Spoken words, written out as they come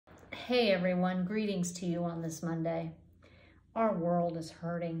Hey everyone, greetings to you on this Monday. Our world is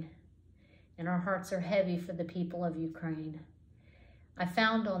hurting and our hearts are heavy for the people of Ukraine. I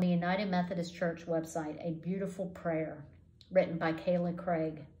found on the United Methodist Church website a beautiful prayer written by Kayla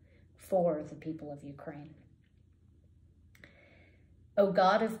Craig for the people of Ukraine. O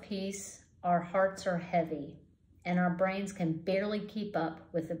God of peace, our hearts are heavy and our brains can barely keep up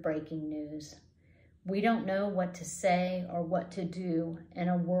with the breaking news. We don't know what to say or what to do in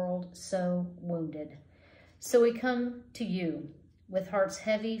a world so wounded. So we come to you with hearts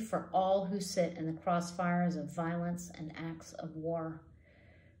heavy for all who sit in the crossfires of violence and acts of war.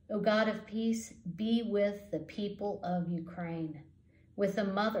 O God of peace, be with the people of Ukraine, with the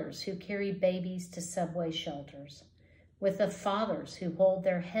mothers who carry babies to subway shelters, with the fathers who hold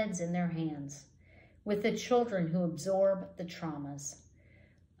their heads in their hands, with the children who absorb the traumas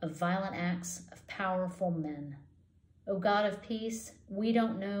of violent acts of powerful men. O God of peace, we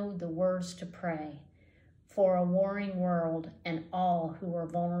don't know the words to pray for a warring world and all who are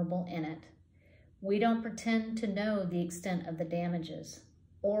vulnerable in it. We don't pretend to know the extent of the damages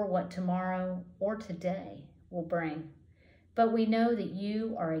or what tomorrow or today will bring, but we know that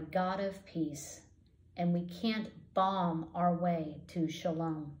you are a God of peace and we can't bomb our way to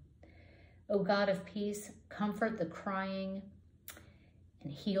shalom. O God of peace, comfort the crying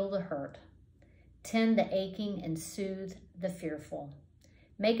and heal the hurt. Tend the aching and soothe the fearful.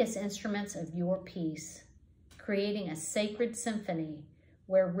 Make us instruments of your peace, creating a sacred symphony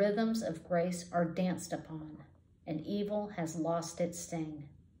where rhythms of grace are danced upon and evil has lost its sting,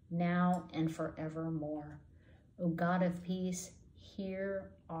 now and forevermore. O God of peace,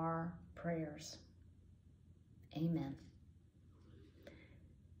 hear our prayers. Amen.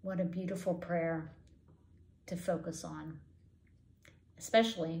 What a beautiful prayer to focus on,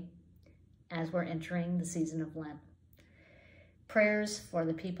 especially as we're entering the season of Lent. Prayers for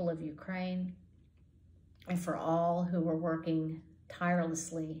the people of Ukraine and for all who are working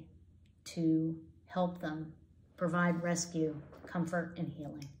tirelessly to help them provide rescue, comfort, and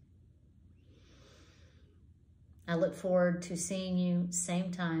healing. I look forward to seeing you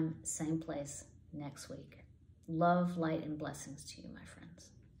same time, same place next week. Love, light, and blessings to you, my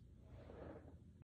friends.